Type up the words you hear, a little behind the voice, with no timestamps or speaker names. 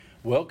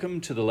Welcome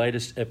to the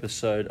latest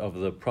episode of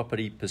The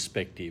Property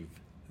Perspective.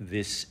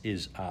 This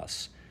is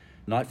us,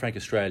 Knight Frank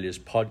Australia's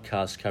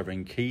podcast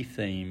covering key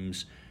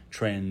themes,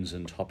 trends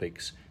and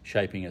topics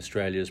shaping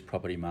Australia's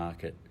property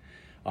market.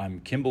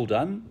 I'm Kymbal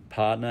Dunne,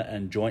 partner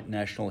and joint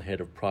national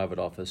head of private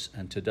office,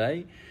 and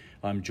today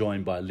I'm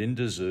joined by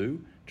Linda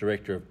Zhu,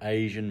 Director of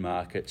Asian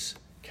Markets,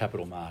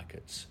 Capital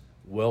Markets.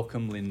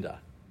 Welcome,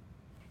 Linda.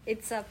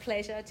 It's a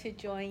pleasure to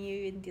join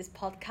you in this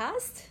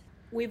podcast.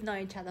 We've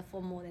known each other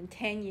for more than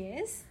 10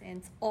 years, and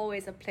it's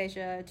always a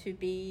pleasure to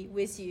be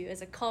with you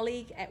as a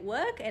colleague at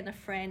work and a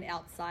friend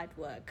outside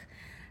work.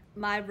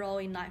 My role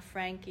in Knight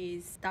Frank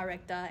is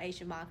Director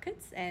Asian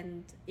Markets,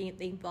 and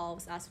it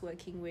involves us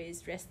working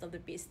with the rest of the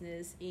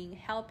business in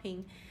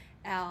helping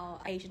our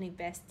Asian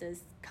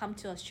investors come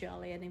to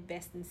Australia and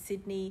invest in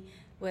Sydney,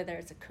 whether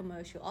it's a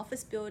commercial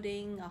office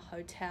building, a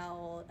hotel,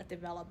 or a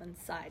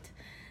development site.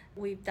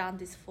 We've done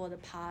this for the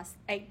past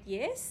 8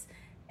 years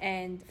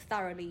and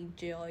thoroughly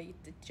enjoy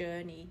the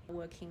journey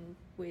working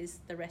with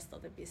the rest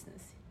of the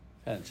business.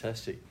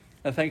 Fantastic.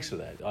 And thanks for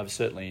that. I've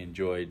certainly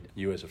enjoyed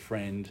you as a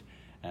friend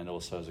and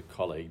also as a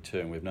colleague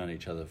too, and we've known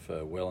each other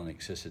for well in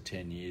excess of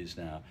 10 years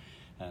now,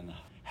 and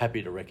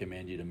happy to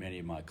recommend you to many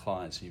of my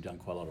clients, and you've done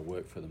quite a lot of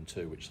work for them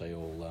too, which they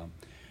all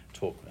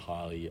talk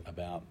highly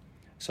about.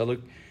 So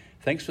look,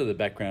 thanks for the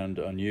background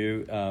on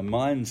you.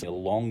 Mine's a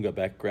longer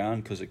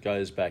background because it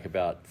goes back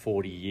about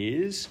 40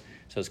 years,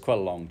 so it's quite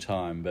a long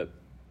time, but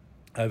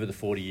over the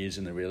 40 years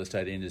in the real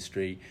estate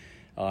industry,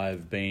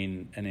 I've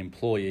been an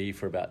employee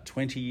for about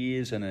 20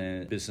 years and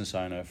a business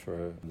owner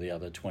for the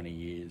other 20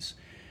 years.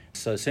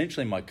 So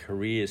essentially my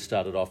career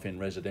started off in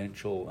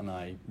residential, and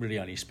I really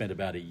only spent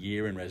about a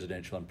year in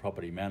residential and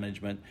property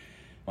management.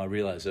 I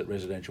realised that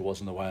residential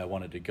wasn't the way I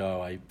wanted to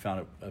go. I found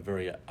it a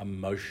very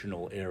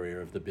emotional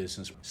area of the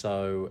business.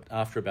 So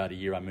after about a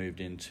year, I moved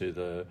into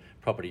the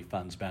property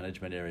funds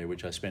management area,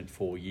 which I spent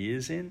 4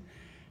 years in.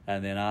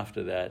 And then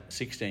after that,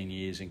 16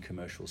 years in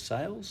commercial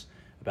sales,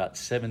 about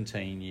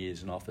 17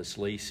 years in office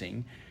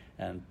leasing,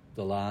 and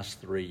the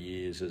last 3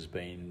 years has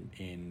been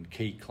in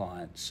key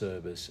client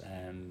service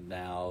and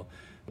now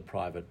the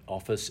private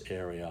office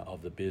area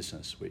of the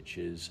business, which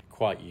is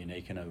quite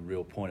unique and a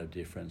real point of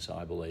difference,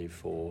 I believe,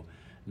 for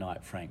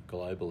Knight Frank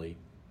globally.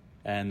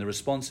 And the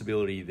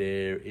responsibility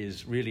there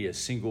is really a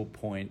single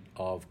point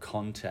of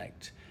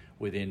contact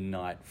within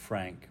Knight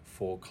Frank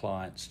for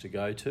clients to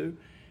go to,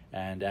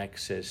 and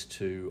access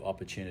to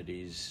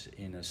opportunities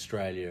in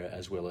Australia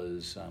as well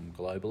as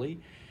globally,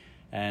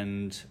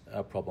 and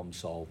a problem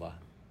solver.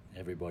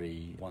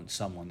 Everybody wants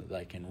someone that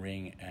they can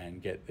ring and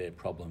get their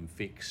problem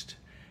fixed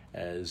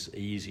as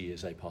easy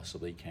as they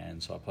possibly can.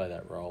 So I play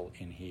that role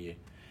in here.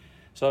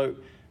 So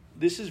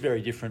this is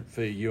very different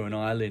for you and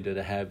I, Linda,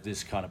 to have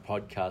this kind of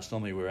podcast.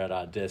 Normally we're at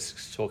our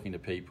desks talking to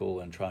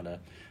people and trying to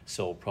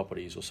sell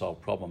properties or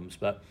solve problems,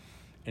 but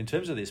in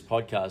terms of this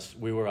podcast,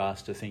 we were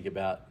asked to think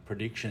about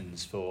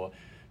predictions for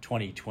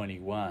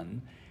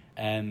 2021,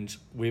 and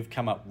we've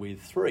come up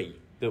with 3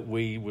 that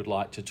we would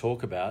like to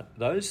talk about.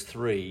 Those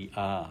 3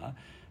 are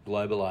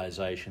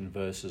globalisation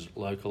versus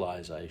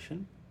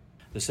localisation.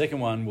 The second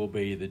one will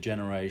be the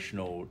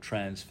generational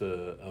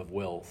transfer of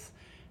wealth,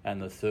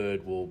 and the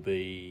third will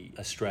be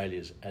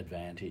Australia's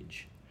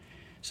advantage.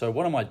 So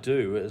what I might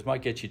do is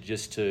might get you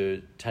just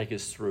to take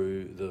us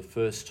through the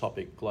first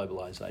topic,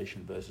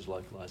 globalisation versus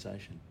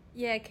localisation.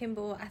 Yeah,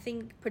 Kymbal, I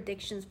think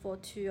predictions for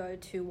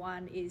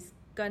 2021 is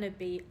going to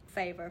be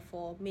favor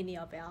for many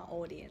of our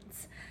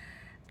audience.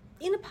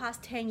 In the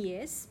past 10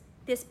 years,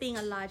 there's been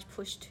a large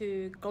push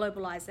to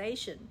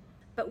globalisation.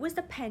 But with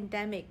the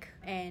pandemic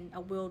and a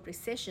world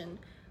recession,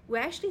 we're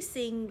actually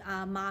seeing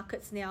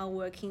markets now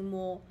working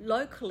more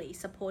locally,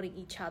 supporting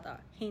each other.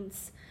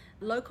 Hence,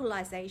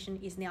 localisation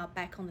is now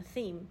back on the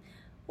theme.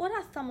 What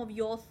are some of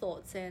your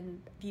thoughts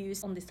and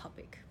views on this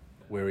topic?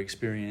 We're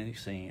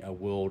experiencing a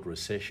world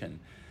recession.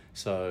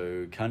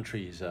 So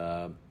countries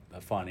are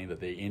finding that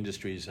their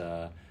industries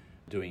are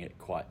doing it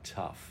quite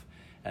tough.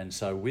 And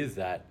so with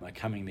that are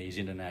coming these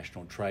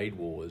international trade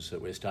wars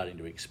that we're starting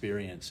to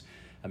experience.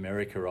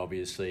 America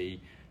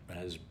obviously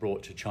has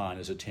brought to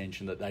China's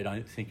attention that they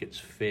don't think it's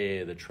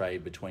fair, the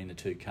trade between the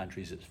two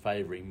countries. It's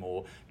favouring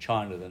more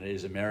China than it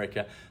is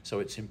America, so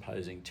it's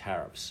imposing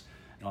tariffs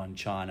on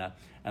China.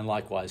 And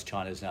likewise,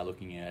 China is now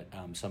looking at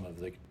some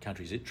of the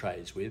countries it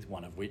trades with,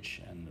 one of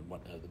which, and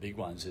one of the big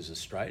ones, is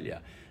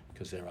Australia,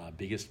 because they're our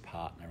biggest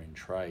partner in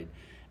trade.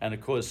 And of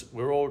course,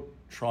 we're all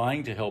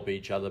trying to help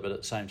each other, but at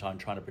the same time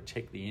trying to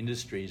protect the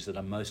industries that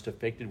are most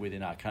affected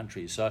within our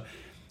countries. So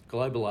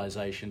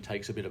globalisation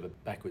takes a bit of a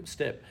backward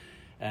step.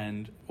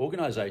 And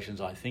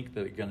organisations, I think,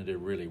 that are going to do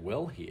really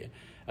well here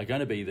are going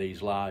to be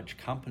these large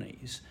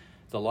companies,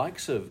 the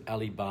likes of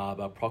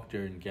Alibaba,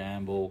 Procter &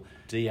 Gamble,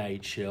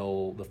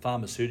 DHL, the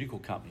pharmaceutical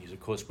companies. Of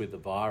course, with the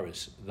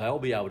virus, they'll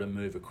be able to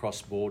move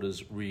across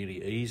borders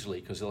really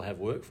easily because they'll have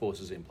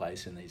workforces in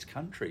place in these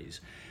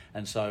countries.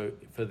 And so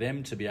for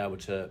them to be able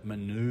to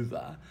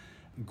manoeuvre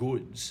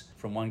goods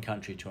from one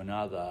country to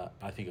another,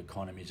 I think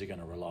economies are going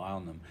to rely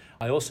on them.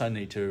 I also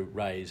need to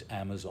raise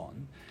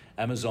Amazon.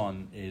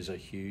 Amazon is a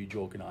huge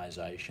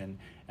organisation,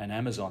 and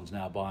Amazon's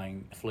now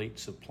buying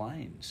fleets of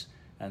planes.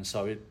 And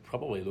so it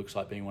probably looks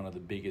like being one of the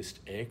biggest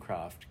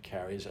aircraft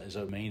carriers as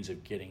a means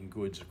of getting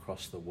goods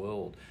across the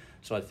world.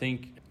 So I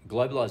think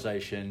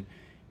globalisation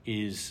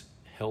is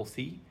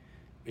healthy.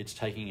 It's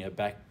taking a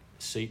back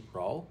seat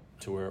role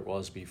to where it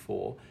was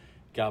before.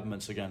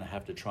 Governments are going to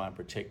have to try and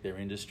protect their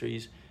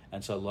industries,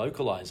 and so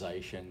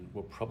localisation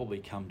will probably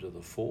come to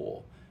the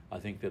fore. I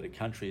think that the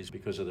countries,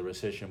 because of the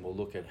recession, will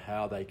look at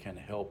how they can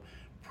help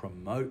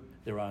promote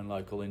their own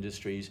local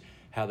industries,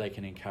 how they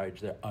can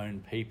encourage their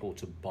own people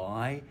to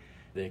buy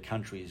their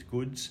country's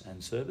goods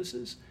and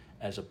services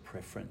as a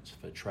preference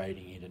for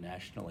trading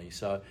internationally.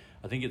 So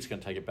I think it's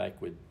going to take a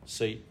backward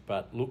seat,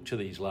 but look to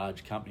these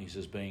large companies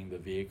as being the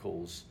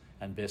vehicles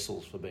and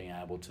vessels for being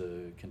able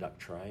to conduct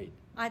trade.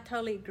 I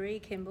totally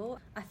agree, Kymbal.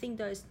 I think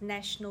those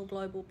national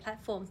global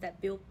platforms that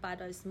built by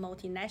those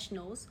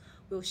multinationals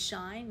will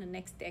shine the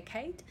next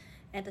decade.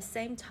 At the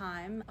same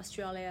time,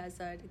 Australia, as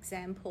an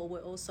example,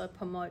 will also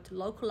promote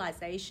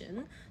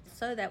localisation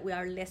so that we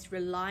are less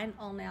reliant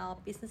on our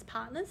business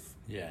partners.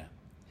 Yeah.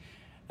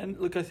 And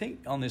look, I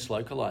think on this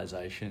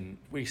localisation,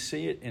 we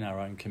see it in our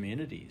own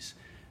communities.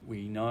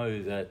 We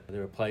know that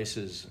there are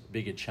places,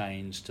 bigger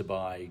chains, to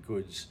buy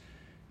goods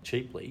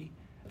cheaply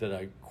that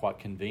are quite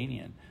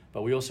convenient.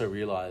 But we also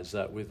realise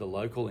that with the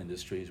local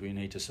industries, we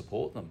need to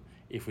support them.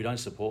 If we don't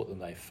support them,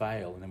 they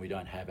fail, and then we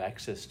don't have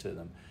access to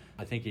them.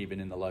 I think even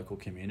in the local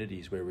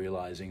communities, we're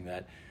realising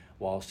that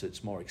whilst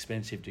it's more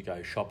expensive to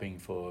go shopping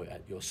for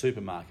at your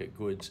supermarket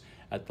goods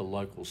at the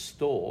local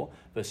store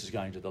versus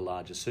going to the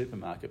larger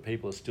supermarket,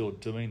 people are still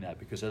doing that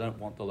because they don't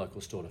want the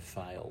local store to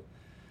fail.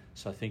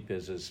 So I think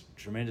there's this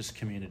tremendous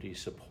community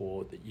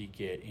support that you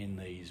get in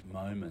these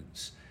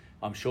moments.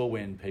 I'm sure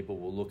when people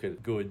will look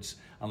at goods,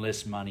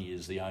 unless money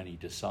is the only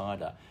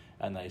decider,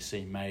 and they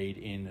see made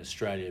in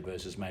Australia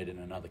versus made in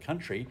another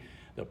country,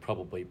 they'll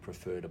probably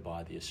prefer to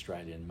buy the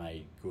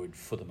Australian-made good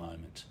for the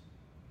moment.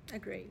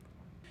 Agreed.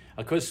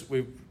 Of course,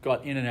 we've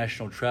got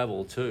international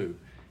travel too,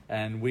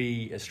 and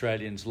we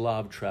Australians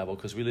love travel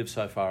because we live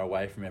so far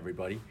away from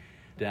everybody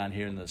down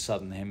here in the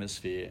Southern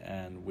Hemisphere,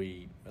 and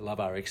we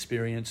love our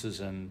experiences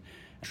and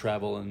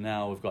travel, and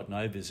now we've got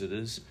no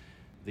visitors.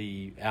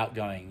 The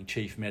outgoing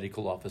Chief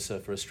Medical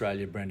Officer for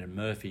Australia, Brendan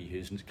Murphy,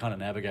 who's kind of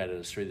navigated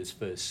us through this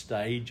first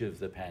stage of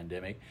the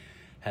pandemic,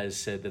 has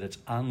said that it's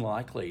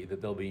unlikely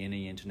that there'll be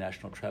any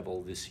international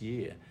travel this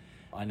year.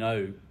 I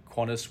know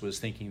Qantas was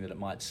thinking that it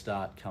might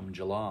start come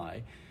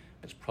July.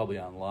 It's probably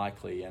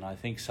unlikely, and I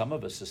think some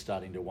of us are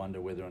starting to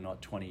wonder whether or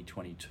not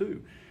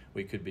 2022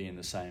 we could be in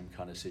the same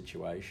kind of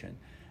situation.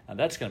 And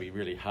that's going to be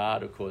really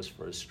hard, of course,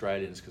 for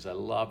Australians because they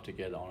love to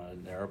get on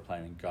an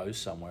aeroplane and go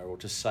somewhere, or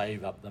to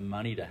save up the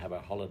money to have a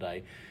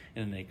holiday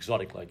in an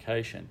exotic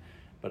location.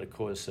 But of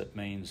course, it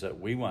means that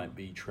we won't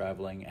be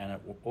travelling, and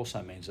it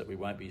also means that we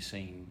won't be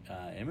seeing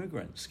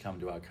immigrants come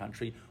to our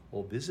country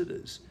or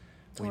visitors.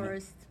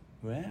 Tourists.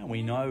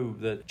 We know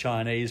that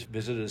Chinese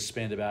visitors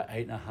spend about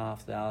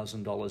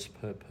 $8,500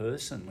 per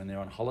person when they're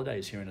on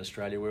holidays here in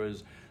Australia,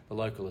 whereas the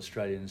local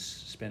Australians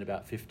spend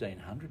about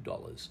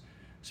 $1,500.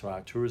 So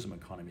our tourism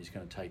economy is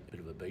going to take a bit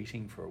of a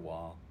beating for a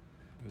while.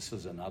 This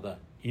is another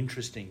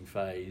interesting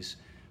phase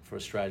for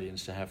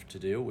Australians to have to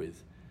deal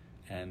with.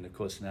 And of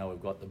course now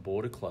we've got the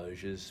border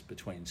closures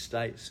between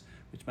states,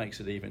 which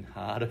makes it even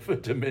harder for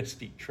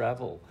domestic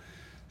travel.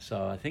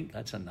 So I think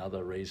that's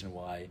another reason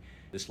why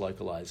this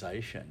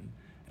localisation,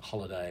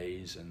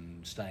 holidays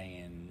and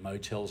staying in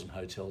motels and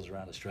hotels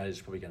around Australia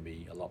is probably going to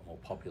be a lot more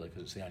popular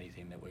because it's the only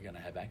thing that we're going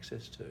to have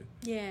access to.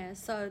 Yeah,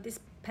 so this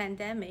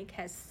pandemic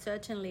has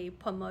certainly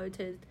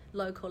promoted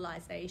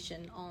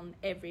localisation on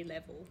every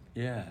level.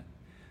 Yeah.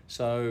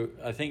 So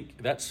I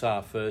think that's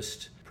our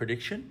first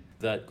prediction,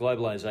 that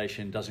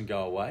globalisation doesn't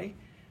go away,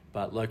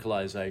 but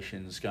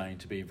localisation is going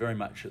to be very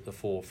much at the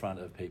forefront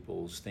of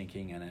people's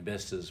thinking, and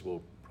investors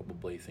will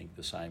probably think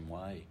the same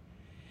way.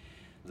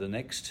 The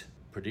next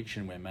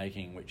prediction we're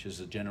making, which is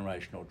a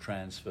generational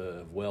transfer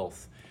of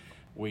wealth,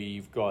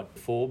 we've got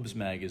Forbes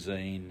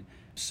magazine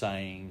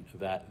saying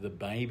that the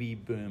baby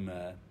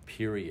boomer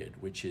period,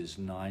 which is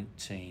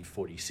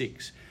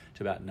 1946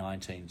 to about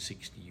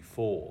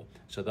 1964,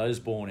 so those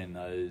born in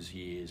those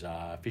years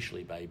are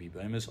officially baby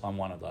boomers. I'm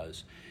one of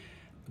those.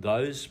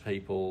 Those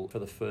people, for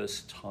the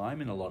first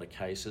time in a lot of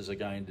cases, are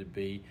going to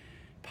be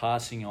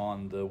passing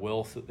on the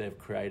wealth that they've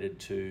created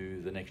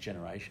to the next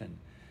generation.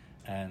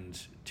 And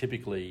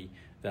typically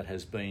that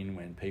has been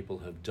when people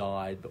have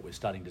died, but we're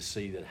starting to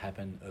see that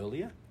happen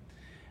earlier.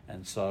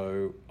 And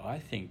so I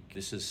think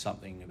this is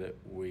something that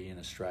we in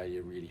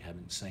Australia really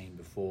haven't seen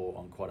before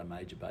on quite a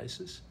major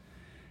basis.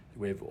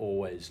 We've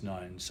always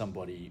known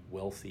somebody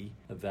wealthy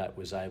that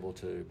was able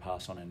to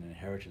pass on an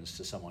inheritance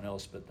to someone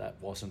else, but that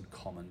wasn't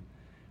common,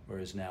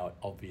 whereas now it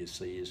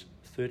obviously is.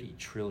 $30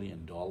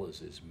 trillion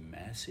is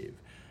massive,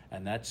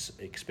 and that's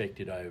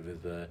expected over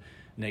the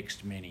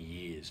next many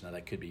years. Now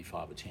that could be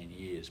 5 or 10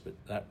 years, but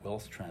that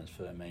wealth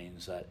transfer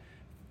means that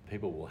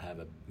people will have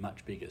a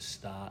much bigger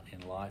start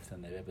in life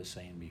than they've ever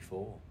seen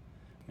before.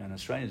 And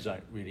Australians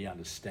don't really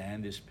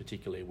understand this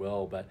particularly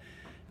well, but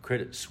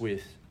Credit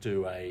Suisse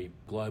do a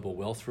global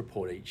wealth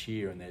report each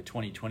year, and their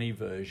 2020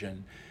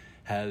 version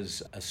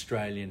has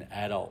Australian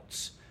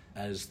adults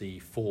as the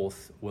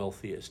fourth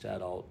wealthiest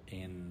adult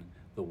in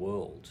the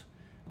world.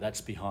 That's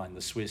behind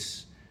the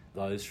Swiss,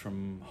 those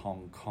from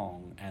Hong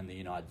Kong and the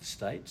United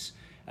States,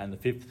 and the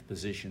fifth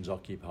position is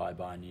occupied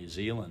by New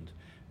Zealand.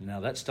 Now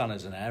that's done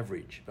as an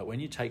average, but when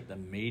you take the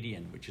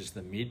median, which is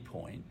the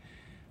midpoint,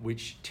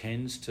 which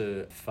tends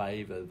to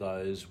favour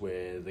those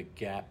where the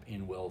gap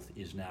in wealth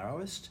is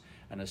narrowest,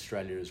 and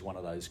Australia is one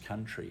of those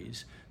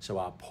countries, so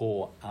our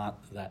poor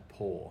aren't that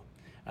poor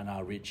and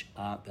our rich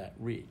aren't that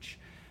rich,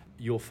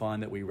 you'll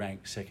find that we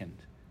rank second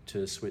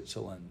to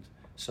Switzerland.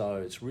 So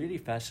it's really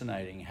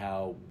fascinating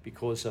how,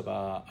 because of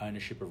our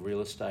ownership of real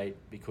estate,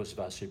 because of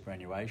our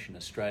superannuation,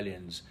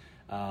 Australians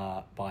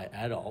are, by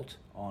adult,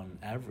 on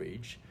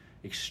average,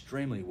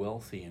 extremely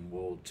wealthy in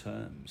world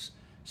terms.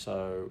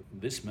 So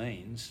this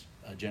means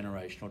a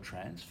generational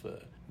transfer,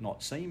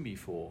 not seen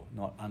before,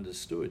 not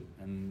understood.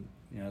 And,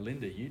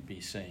 Linda, you'd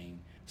be seeing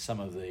some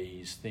of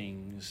these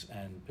things,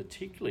 and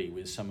particularly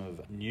with some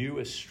of new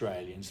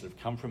Australians that have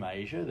come from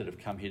Asia, that have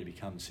come here to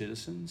become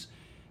citizens.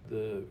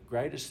 The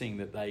greatest thing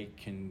that they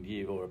can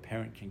give, or a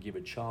parent can give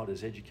a child,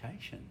 is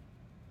education.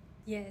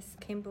 Yes,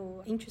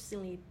 Kymbal,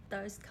 interestingly,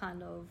 those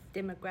kind of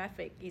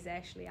demographic is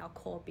actually our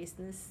core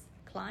business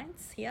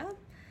clients here.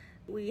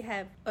 We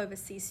have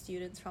overseas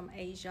students from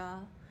Asia,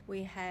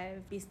 we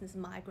have business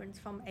migrants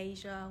from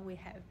Asia, we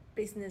have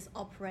business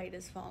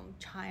operators from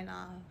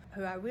China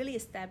who are really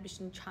established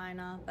in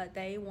China, but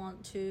they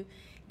want to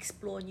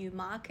explore new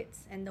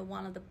markets. And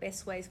one of the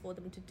best ways for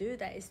them to do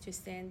that is to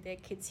send their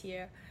kids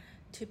here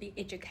to be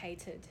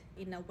educated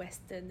in a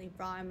Western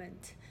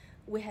environment.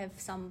 We have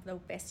some of the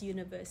best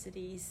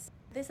universities.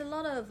 There's a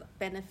lot of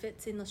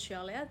benefits in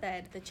Australia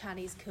that the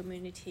Chinese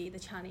community, the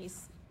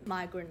Chinese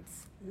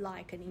migrants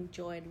like and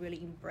enjoy and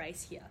really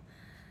embrace here.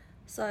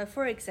 So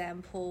for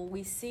example,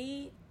 we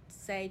see,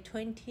 say,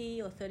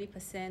 20 or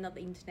 30% of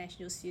the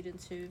international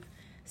students who've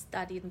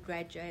studied and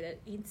graduated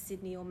in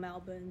Sydney or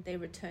Melbourne, they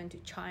return to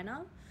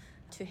China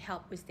to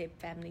help with their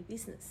family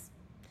business.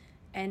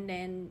 And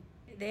then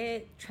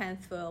their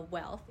transfer of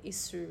wealth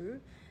is through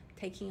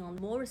taking on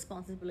more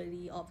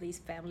responsibility of these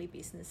family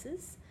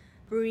businesses,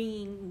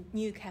 bringing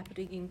new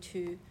capital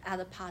into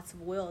other parts of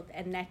the world,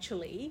 and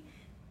naturally,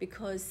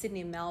 because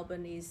Sydney and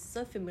Melbourne is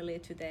so familiar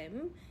to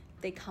them,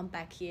 they come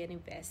back here and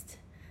invest.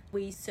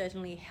 We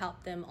certainly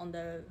help them on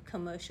the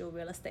commercial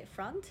real estate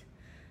front.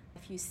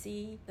 If you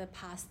see the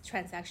past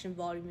transaction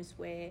volumes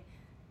where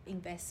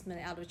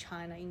investment out of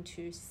China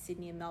into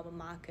Sydney and Melbourne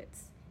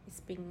markets, it's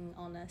been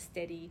on a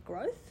steady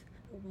growth.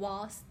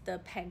 Whilst the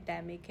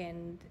pandemic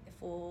and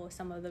for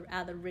some of the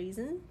other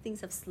reasons,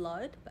 things have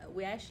slowed, but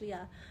we actually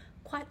are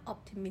quite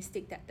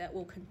optimistic that that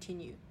will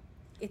continue.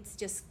 It's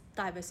just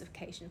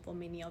diversification for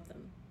many of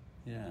them.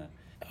 Yeah.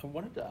 I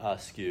wanted to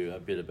ask you a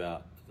bit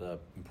about the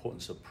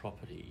importance of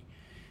property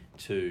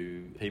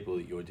to people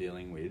that you're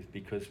dealing with,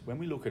 because when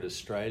we look at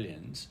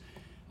Australians,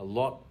 a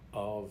lot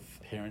of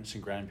parents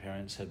and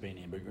grandparents have been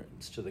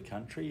immigrants to the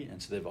country,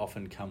 and so they've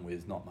often come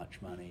with not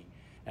much money.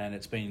 And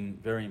it's been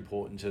very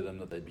important to them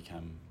that they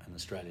become an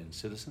Australian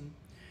citizen,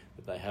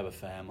 that they have a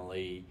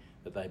family,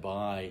 that they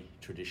buy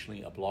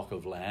traditionally a block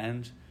of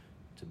land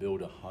to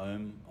build a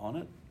home on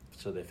it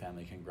so their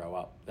family can grow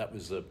up. That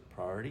was the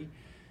priority.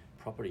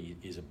 Property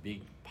is a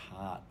big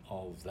part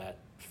of that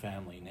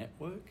family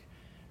network.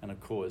 And of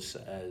course,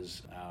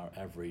 as our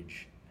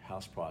average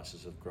house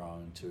prices have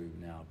grown to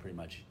now pretty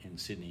much in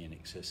Sydney in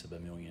excess of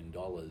 $1 million,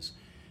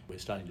 we're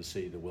starting to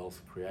see the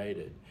wealth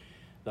created.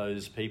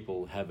 Those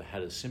people have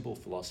had a simple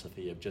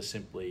philosophy of just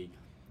simply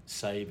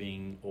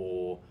saving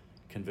or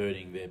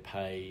converting their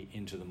pay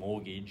into the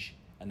mortgage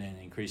and then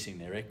increasing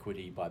their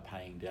equity by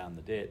paying down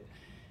the debt.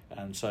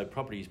 And so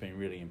property has been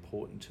really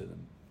important to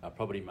them. Our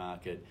property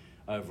market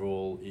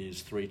overall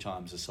is 3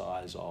 times the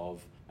size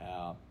of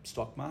our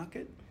stock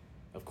market.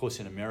 Of course,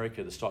 in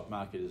America, the stock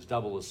market is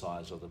double the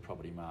size of the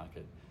property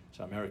market.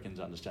 So Americans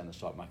understand the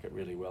stock market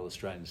really well.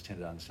 Australians tend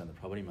to understand the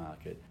property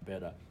market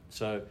better.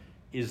 So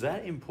is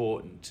that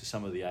important to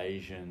some of the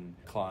Asian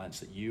clients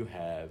that you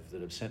have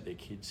that have sent their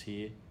kids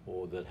here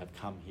or that have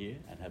come here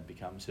and have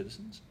become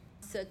citizens?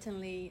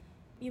 Certainly.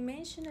 You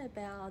mentioned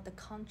about the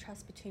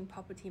contrast between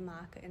property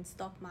market and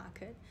stock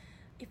market.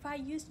 If I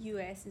use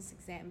US as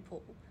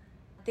example,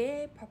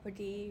 their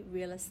property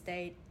real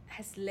estate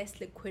has less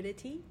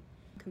liquidity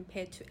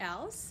compared to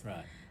ours.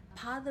 Right.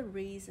 Part of the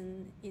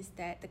reason is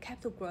that the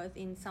capital growth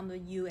in some of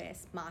the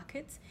US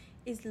markets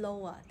is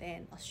lower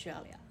than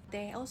Australia.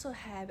 They also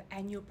have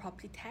annual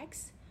property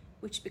tax,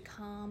 which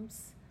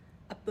becomes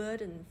a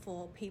burden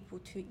for people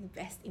to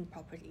invest in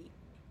property.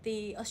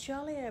 The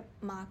Australia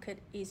market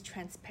is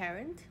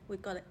transparent.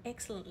 We've got an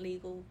excellent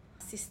legal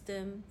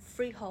system,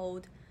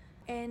 freehold,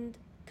 and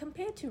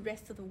compared to the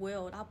rest of the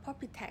world, our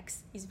property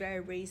tax is very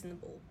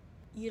reasonable.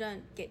 You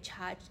don't get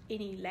charged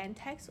any land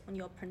tax on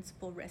your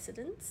principal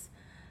residence.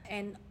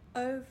 And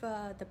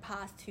Over the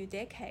past 2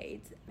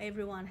 decades,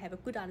 everyone have a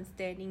good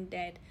understanding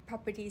that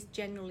properties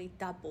generally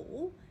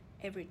double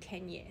every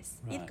 10 years.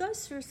 Right. It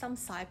goes through some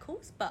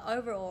cycles, but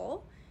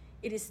overall,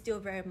 it is still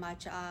very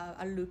much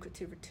a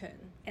lucrative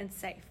return and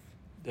safe.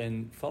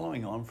 Then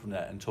following on from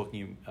that and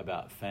talking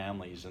about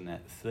families and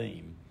that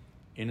theme,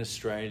 in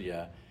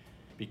Australia,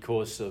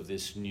 because of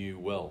this new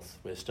wealth,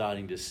 we're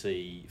starting to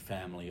see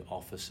family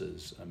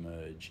offices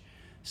emerge.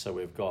 So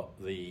we've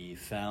got the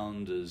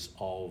founders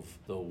of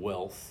the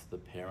wealth, the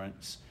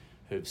parents,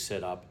 who've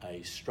set up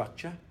a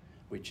structure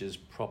which is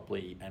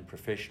properly and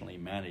professionally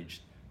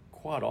managed,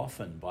 quite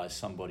often by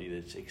somebody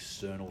that's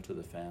external to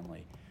the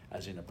family,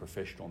 as in a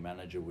professional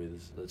manager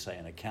with, let's say,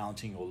 an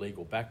accounting or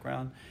legal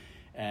background,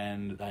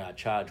 and they are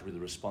charged with the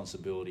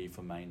responsibility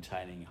for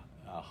maintaining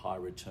high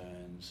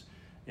returns,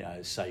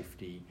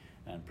 safety,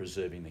 and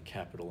preserving the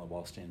capital and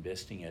whilst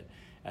investing it.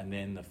 And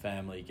then the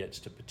family gets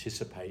to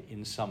participate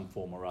in some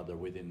form or other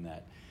within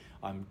that.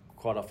 I'm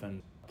quite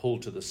often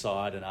pulled to the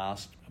side and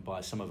asked by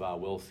some of our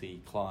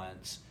wealthy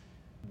clients,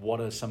 what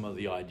are some of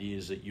the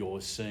ideas that you're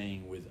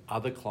seeing with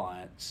other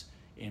clients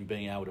in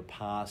being able to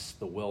pass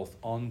the wealth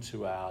on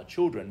to our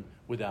children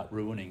without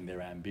ruining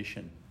their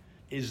ambition?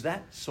 Is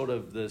that sort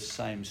of the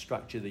same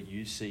structure that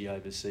you see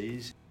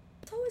overseas?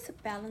 It's always a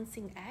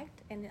balancing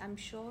act, and I'm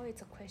sure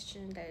it's a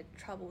question that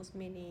troubles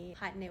many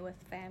high net worth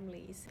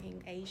families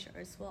in Asia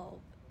as well.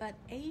 But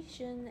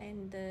Asian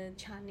and the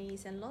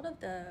Chinese and a lot of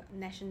the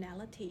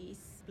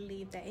nationalities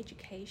believe that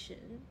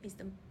education is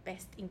the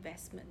best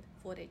investment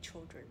for their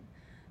children.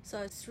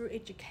 So through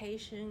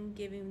education,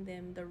 giving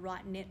them the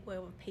right network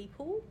of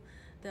people,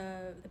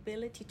 the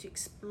ability to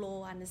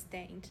explore,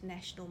 understand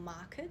international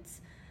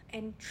markets,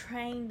 and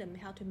train them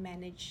how to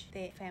manage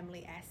their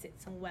family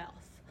assets and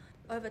wealth.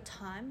 Over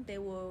time, they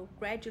will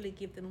gradually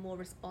give them more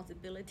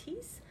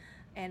responsibilities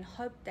and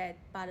hope that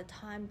by the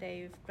time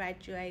they've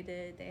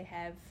graduated, they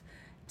have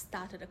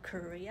started a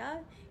career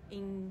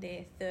in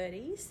their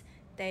 30s,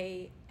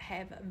 they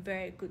have a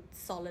very good,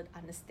 solid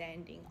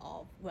understanding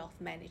of wealth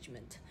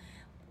management.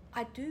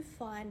 I do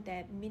find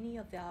that many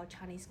of our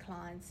Chinese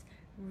clients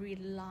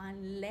rely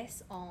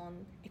less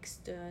on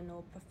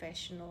external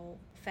professional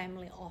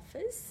family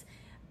office.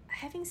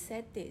 Having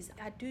said this,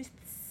 I do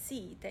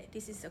see that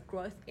this is a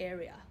growth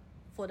area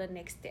for the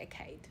next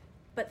decade.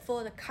 But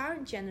for the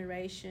current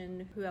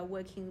generation who are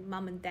working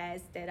mum and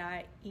dads that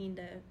are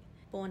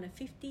born in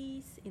the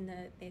 50s, in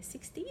their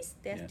 60s,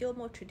 they're still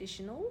more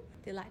traditional.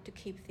 They like to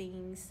keep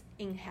things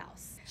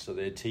in-house. So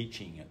they're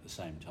teaching at the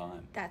same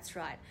time. That's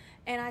right.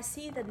 And I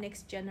see the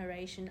next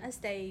generation, as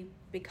they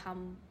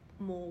become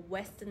more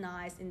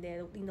westernized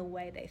in the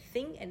way they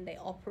think and they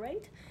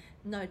operate,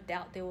 no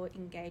doubt they will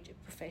engage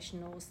with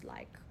professionals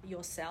like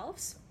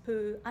yourselves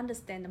who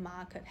understand the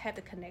market, have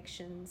the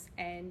connections,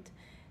 and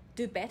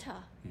do better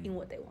in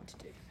what they want to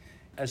do.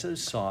 As a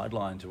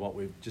sideline to what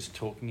we're just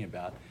talking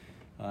about,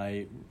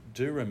 I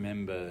do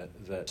remember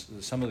that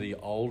some of the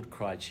old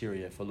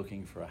criteria for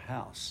looking for a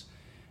house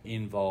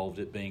involved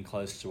it being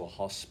close to a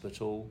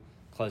hospital,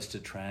 close to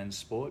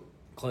transport,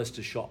 close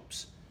to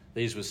shops.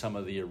 These were some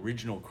of the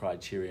original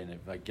criteria, and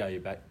if I go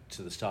back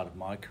to the start of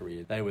my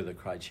career, they were the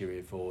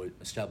criteria for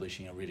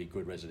establishing a really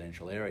good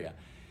residential area.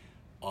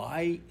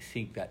 I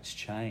think that's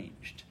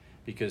changed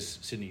because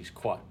Sydney's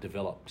quite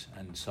developed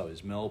and so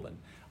is Melbourne.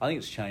 I think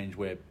it's changed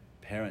where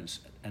parents,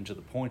 and to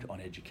the point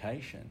on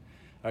education,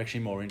 are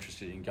actually more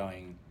interested in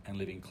going and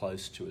living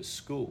close to a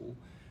school,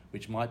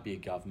 which might be a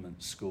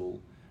government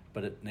school,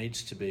 but it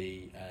needs to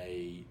be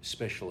a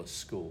specialist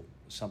school,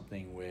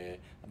 something where,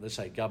 let's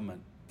say,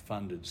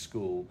 government-funded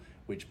school,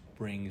 which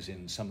brings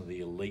in some of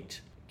the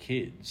elite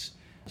kids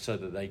so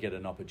that they get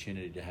an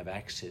opportunity to have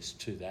access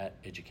to that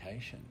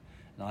education.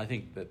 And I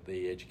think that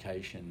the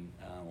education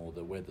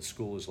where the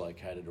school is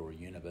located or a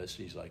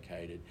university is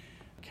located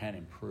can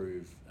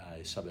improve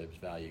a suburb's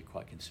value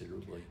quite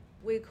considerably.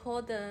 We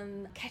call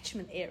them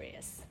catchment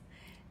areas.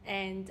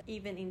 And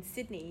even in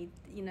Sydney,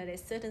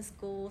 there's certain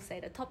schools, say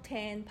the top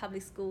 10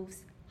 public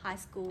schools, high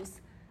schools,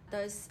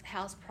 those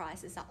house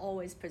prices are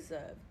always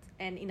preserved.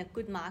 And in a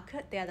good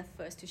market, they are the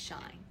first to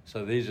shine.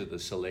 So these are the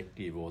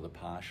selective or the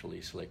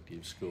partially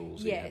selective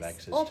schools that you have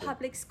access to? Yes, all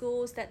public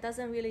schools that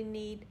doesn't really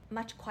need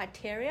much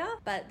criteria,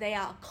 but they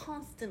are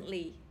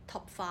constantly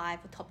top 5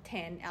 or top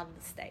 10 out of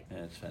the state. Yeah,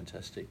 it's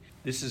fantastic.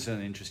 This is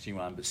an interesting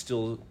one, but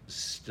still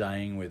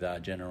staying with our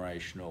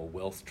generational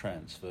wealth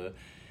transfer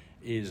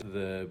is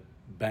the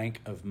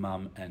bank of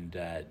mum and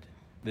dad.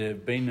 There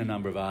have been a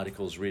number of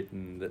articles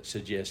written that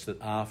suggest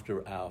that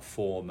after our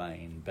 4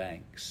 main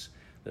banks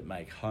that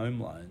make home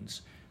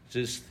loans,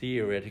 this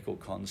theoretical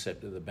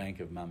concept of the bank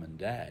of mum and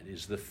dad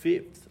is the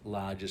 5th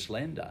largest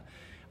lender.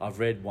 I've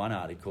read one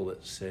article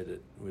that said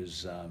it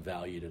was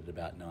valued at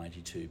about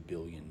 $92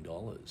 billion.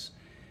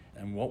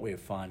 And what we're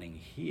finding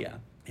here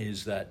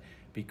is that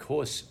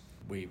because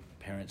we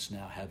parents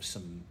now have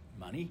some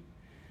money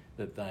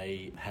that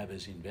they have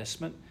as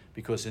investment,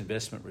 because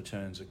investment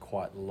returns are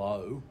quite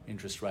low,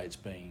 interest rates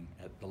being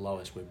at the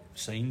lowest we've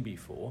seen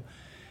before,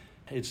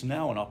 it's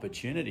now an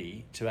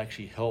opportunity to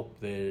actually help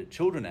their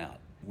children out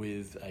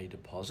with a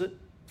deposit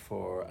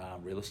for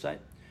real estate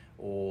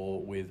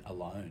or with a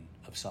loan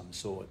of some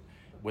sort.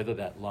 Whether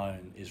that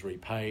loan is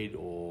repaid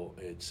or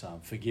it's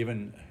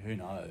forgiven, who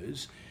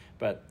knows?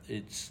 But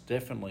it's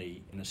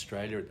definitely, in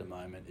Australia at the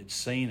moment, it's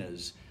seen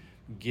as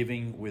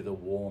giving with a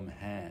warm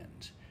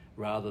hand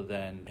rather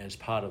than as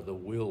part of the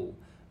will,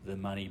 the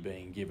money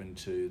being given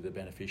to the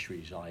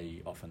beneficiaries,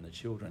 i.e. often the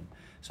children.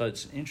 So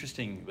it's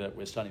interesting that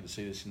we're starting to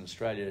see this in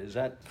Australia. Is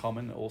that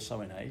common also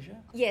in Asia?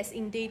 Yes,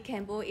 indeed,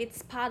 Campbell.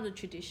 It's part of the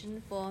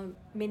tradition for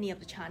many of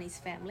the Chinese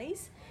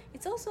families.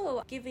 It's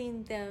also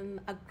giving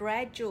them a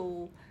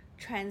gradual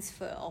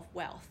transfer of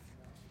wealth.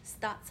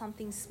 Start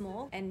something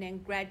small and then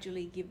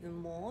gradually give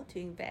them more to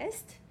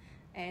invest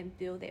and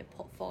build their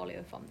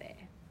portfolio from there.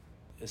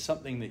 There's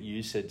something that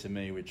you said to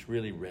me which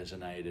really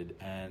resonated,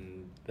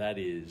 and that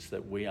is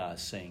that we are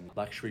seeing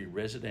luxury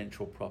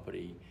residential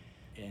property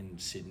in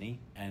Sydney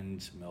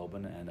and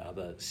Melbourne and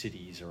other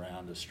cities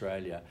around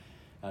Australia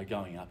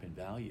going up in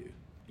value.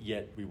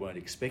 Yet we weren't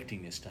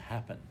expecting this to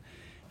happen.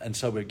 And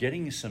so we're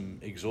getting some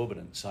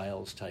exorbitant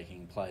sales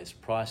taking place,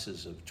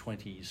 prices of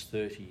 20s,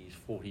 30s,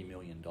 $40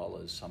 million,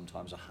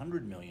 sometimes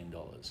 $100 million.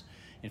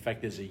 In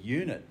fact, there's a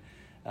unit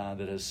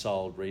that has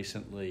sold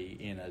recently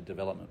in a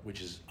development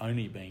which is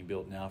only being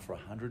built now for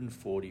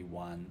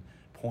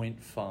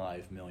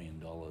 $141.5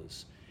 million.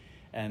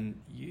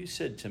 And you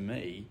said to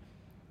me,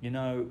 you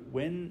know,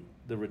 when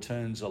the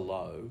returns are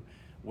low,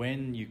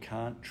 when you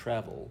can't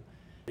travel,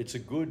 it's a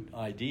good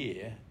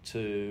idea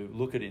to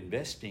look at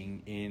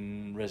investing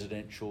in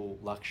residential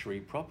luxury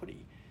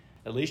property.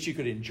 At least you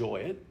could enjoy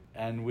it,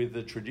 and with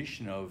the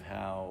tradition of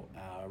how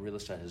our real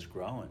estate has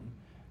grown,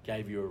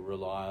 gave you a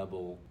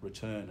reliable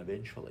return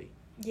eventually.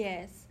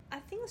 Yes, I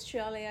think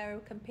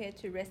Australia, compared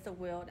to the rest of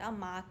the world, our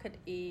market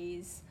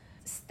is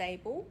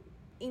stable.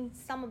 In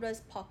some of those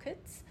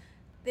pockets,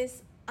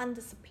 there's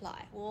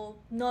undersupply or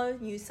no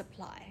new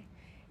supply,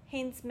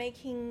 hence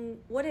making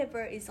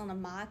whatever is on the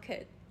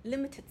market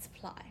limited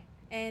supply.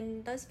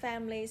 And those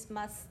families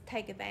must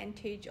take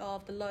advantage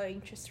of the low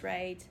interest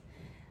rate,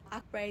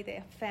 upgrade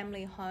their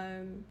family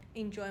home,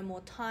 enjoy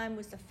more time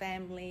with the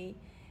family,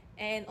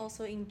 and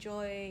also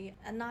enjoy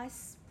a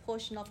nice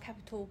portion of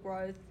capital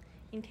growth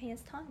in 10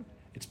 years' time.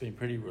 It's been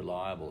pretty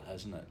reliable,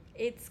 hasn't it?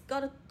 It's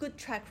got a good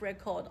track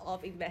record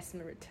of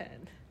investment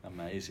return.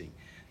 Amazing.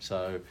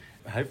 So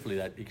hopefully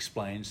that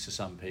explains to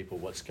some people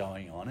what's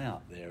going on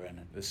out there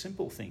and the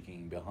simple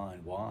thinking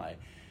behind why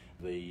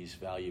these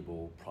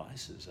valuable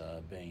prices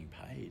are being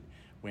paid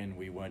when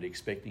we weren't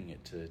expecting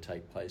it to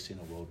take place in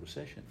a world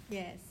recession.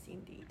 Yes,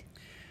 indeed.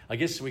 I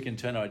guess we can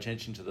turn our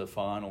attention to the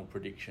final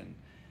prediction,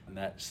 and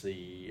that's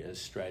the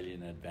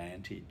Australian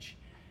advantage.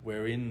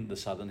 We're in the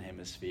Southern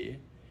Hemisphere.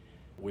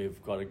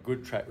 We've got a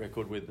good track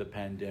record with the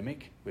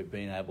pandemic. We've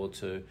been able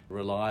to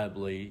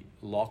reliably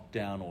lock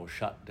down or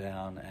shut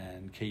down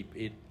and keep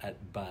it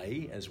at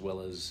bay, as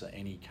well as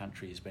any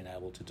country has been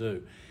able to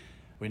do.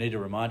 We need to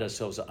remind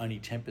ourselves that only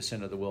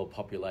 10% of the world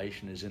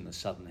population is in the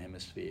Southern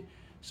Hemisphere.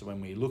 So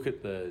when we look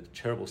at the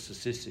terrible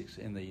statistics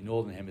in the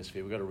Northern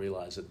Hemisphere, we've got to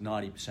realise that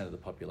 90% of the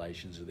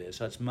populations are there.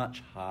 So it's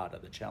much harder.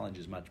 The challenge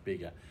is much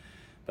bigger.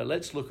 But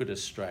let's look at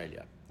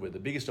Australia. We're the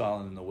biggest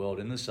island in the world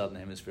in the Southern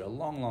Hemisphere, a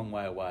long, long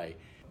way away.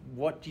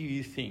 What do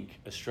you think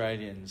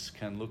Australians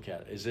can look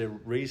at? Is there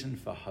reason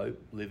for hope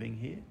living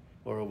here?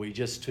 Or are we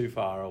just too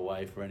far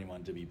away for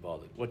anyone to be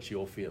bothered? What's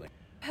your feeling?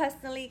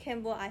 Personally,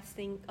 Kymbal, I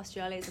think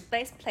Australia is the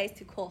best place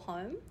to call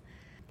home.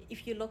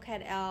 If you look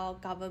at our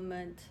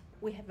government,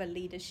 we have a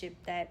leadership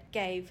that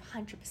gave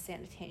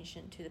 100%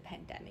 attention to the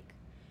pandemic.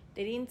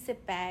 They didn't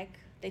sit back.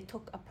 They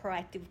took a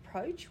proactive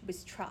approach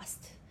with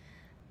trust.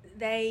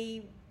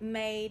 They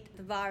made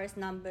the virus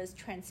numbers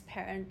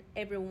transparent.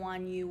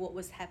 Everyone knew what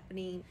was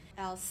happening.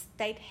 Our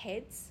state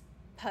heads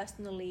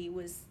personally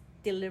was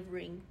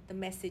delivering the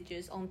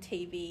messages on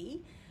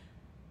TV,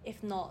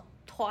 if not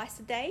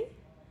twice a day.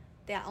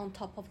 They are on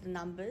top of the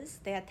numbers.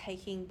 They are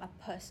taking a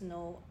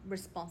personal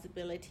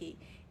responsibility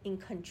in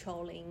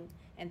controlling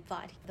and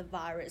fighting the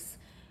virus.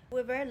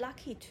 We're very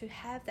lucky to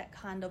have that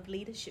kind of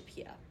leadership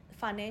here.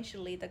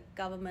 Financially, the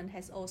government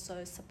has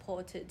also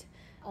supported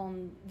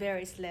on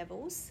various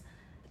levels,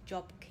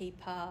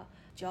 JobKeeper,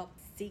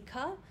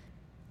 JobSeeker,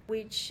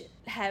 which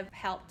have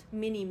helped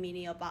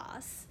many of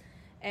us.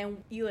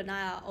 And you and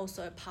I are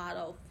also a part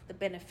of the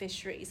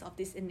beneficiaries of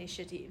these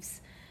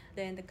initiatives.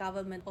 Then the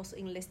government also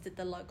enlisted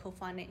the local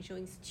financial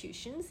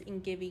institutions in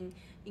giving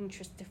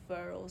interest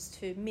deferrals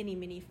to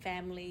many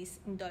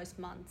families in those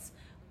months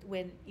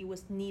when it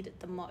was needed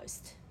the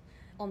most.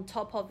 On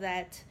top of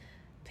that,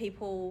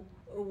 people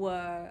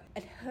were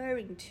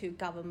adhering to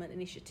government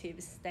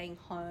initiatives, staying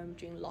home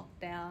during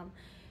lockdown.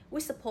 We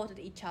supported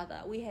each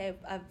other. We have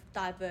a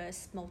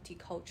diverse,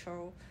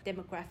 multicultural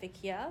demographic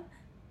here,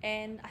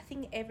 and I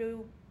think every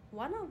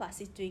one of us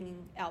is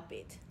doing our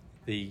bit.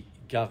 The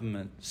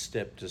government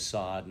stepped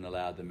aside and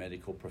allowed the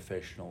medical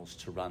professionals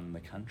to run the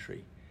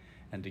country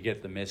and to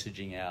get the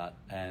messaging out,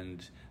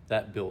 and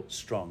that built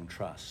strong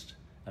trust.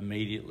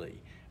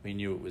 Immediately, we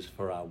knew it was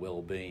for our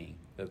well-being,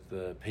 that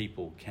the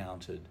people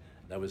counted.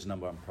 That was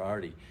number one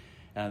priority.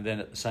 And then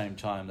at the same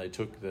time, they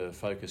took the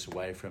focus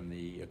away from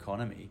the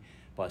economy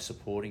by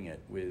supporting it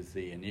with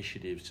the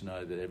initiatives to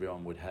know that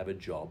everyone would have a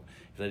job.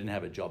 If they didn't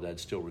have a job, they'd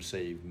still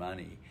receive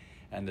money.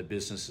 And the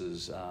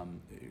businesses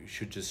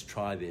should just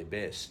try their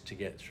best to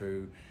get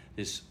through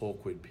this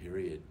awkward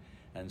period.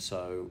 And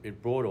so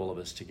it brought all of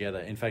us together.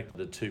 In fact,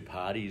 the two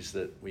parties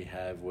that we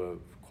have were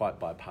quite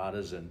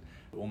bipartisan,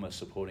 almost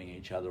supporting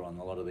each other on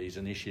a lot of these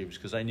initiatives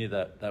because they knew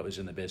that that was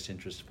in the best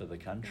interest for the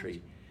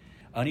country.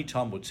 Only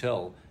time will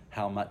tell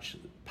how much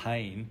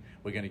pain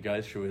we're going to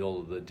go through with all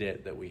of the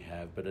debt that we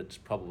have, but it's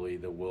probably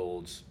the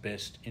world's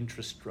best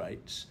interest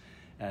rates,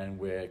 and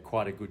we're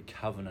quite a good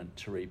covenant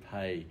to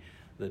repay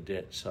the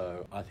debt.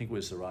 So I think it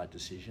was the right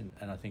decision,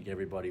 and I think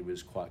everybody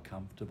was quite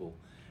comfortable.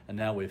 And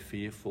now we're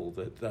fearful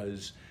that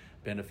those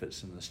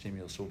benefits and the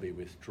stimulus will be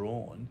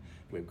withdrawn.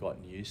 We've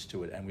gotten used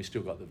to it, and we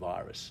still got the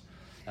virus,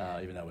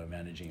 even though we're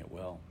managing it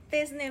well.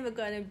 There's never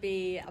going to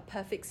be a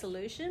perfect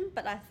solution,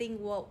 but I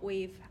think what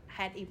we've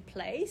had in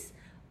place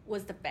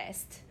was the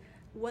best.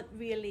 What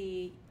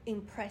really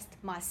impressed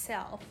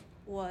myself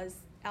was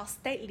our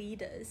state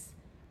leaders.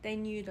 They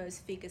knew those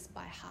figures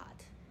by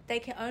heart. They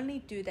can only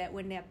do that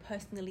when they're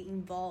personally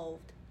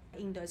involved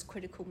in those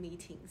critical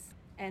meetings.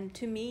 And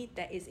to me,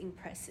 that is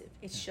impressive.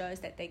 It shows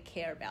that they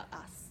care about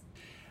us.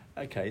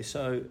 Okay,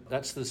 so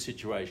that's the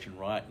situation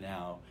right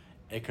now,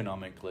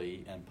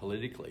 economically and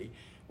politically.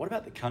 What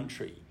about the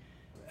country?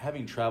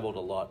 Having travelled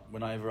a lot,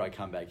 whenever I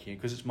come back here,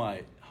 because it's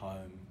my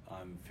home, I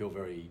feel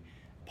very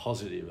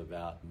positive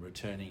about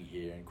returning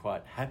here and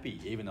quite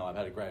happy. Even though I've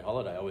had a great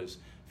holiday, I always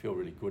feel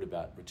really good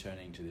about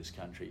returning to this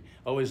country.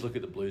 I always look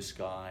at the blue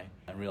sky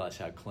and realise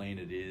how clean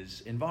it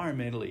is.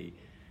 Environmentally,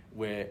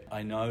 where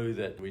I know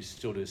that we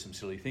still do some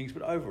silly things,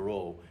 but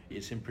overall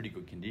it's in pretty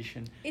good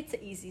condition. It's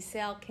an easy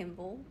sell,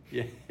 Kymbal.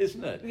 Yeah,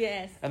 isn't it?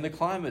 Yes. And the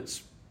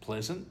climate's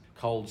pleasant.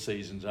 Cold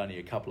season's only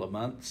a couple of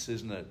months,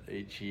 isn't it,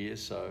 each year?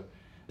 So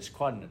it's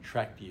quite an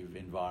attractive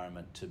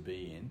environment to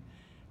be in.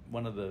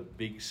 One of the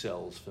big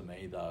sells for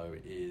me, though,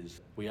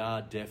 is we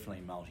are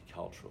definitely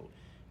multicultural.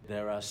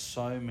 There are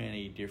so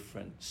many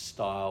different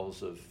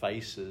styles of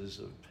faces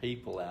of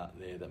people out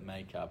there that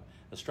make up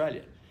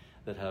Australia,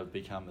 that have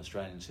become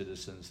Australian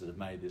citizens, that have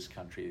made this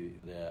country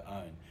their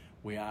own.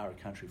 We are a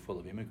country full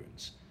of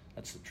immigrants.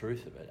 That's the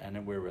truth of it.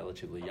 And we're a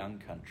relatively young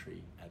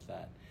country at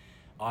that.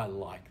 I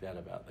like that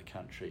about the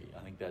country.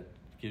 I think that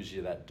gives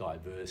you that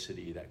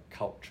diversity, that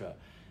culture,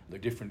 the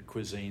different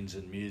cuisines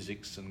and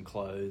musics and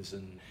clothes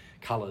and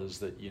colours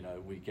that, you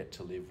know, we get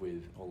to live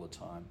with all the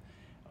time.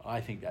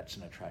 I think that's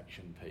an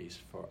attraction piece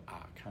for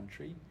our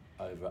country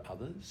over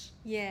others.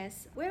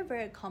 Yes, we're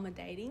very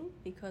accommodating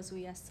because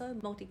we are so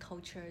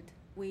multicultural.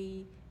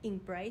 We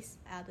embrace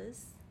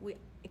others, we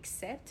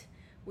accept,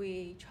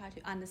 we try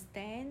to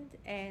understand,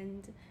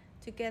 and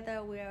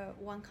together we're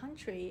one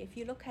country. If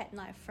you look at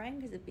Knight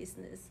Frank as a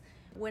business,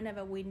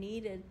 whenever we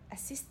needed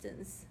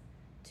assistance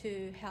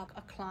to help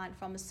a client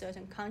from a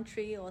certain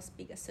country or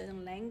speak a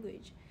certain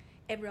language,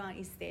 everyone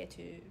is there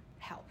to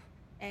help.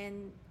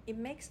 And it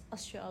makes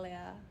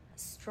Australia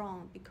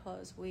strong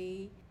because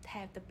we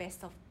have the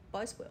best of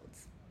both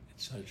worlds.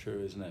 It's so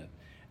true, isn't it?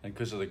 And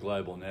because of the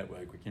global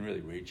network, we can really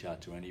reach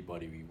out to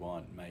anybody we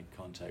want, make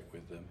contact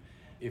with them.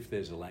 If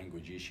there's a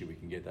language issue, we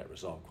can get that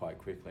resolved quite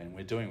quickly. And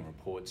we're doing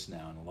reports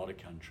now in a lot of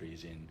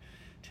countries in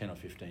 10 or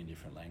 15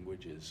 different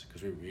languages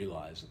because we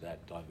realise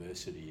that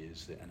diversity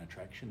is an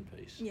attraction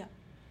piece. Yeah.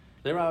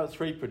 There are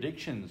 3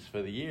 predictions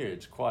for the year.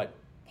 It's quite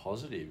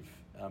positive.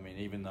 I mean,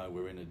 even though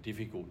we're in a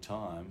difficult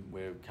time,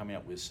 we're coming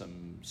up with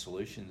some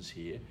solutions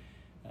here,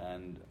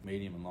 and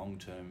medium and long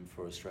term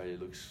for Australia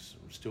looks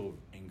still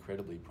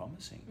incredibly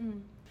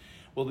promising.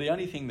 Well, the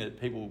only thing that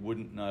people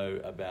wouldn't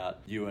know about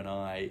you and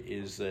I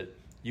is that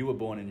you were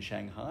born in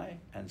Shanghai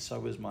and so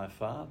was my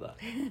father.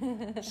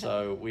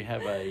 So we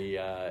have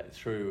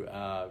through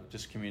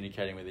just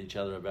communicating with each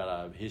other about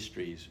our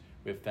histories,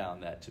 we've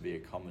found that to be a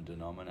common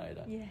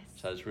denominator. Yes.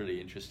 So it's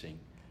really interesting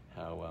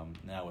how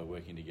now we're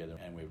working together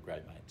and we're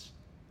great mates.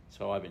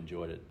 So I've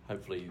enjoyed it.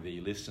 Hopefully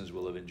the listeners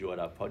will have enjoyed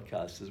our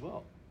podcast as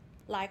well.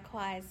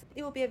 Likewise,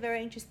 it will be a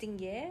very interesting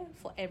year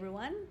for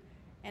everyone.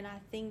 And I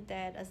think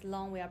that as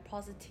long as we are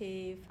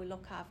positive, we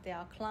look after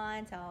our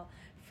clients, our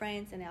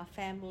friends and our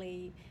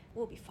family,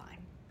 we'll be fine.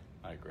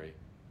 I agree.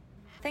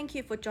 Thank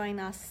you for joining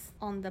us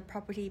on the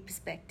Property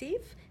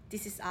Perspective.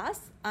 This is us.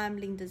 I'm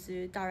Linda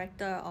Zhu,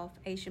 Director of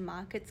Asian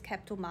Markets,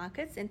 Capital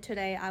Markets, and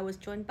today I was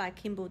joined by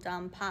Kymbal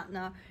Dunne,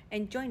 Partner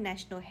and Joint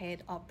National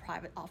Head of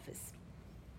Private Office.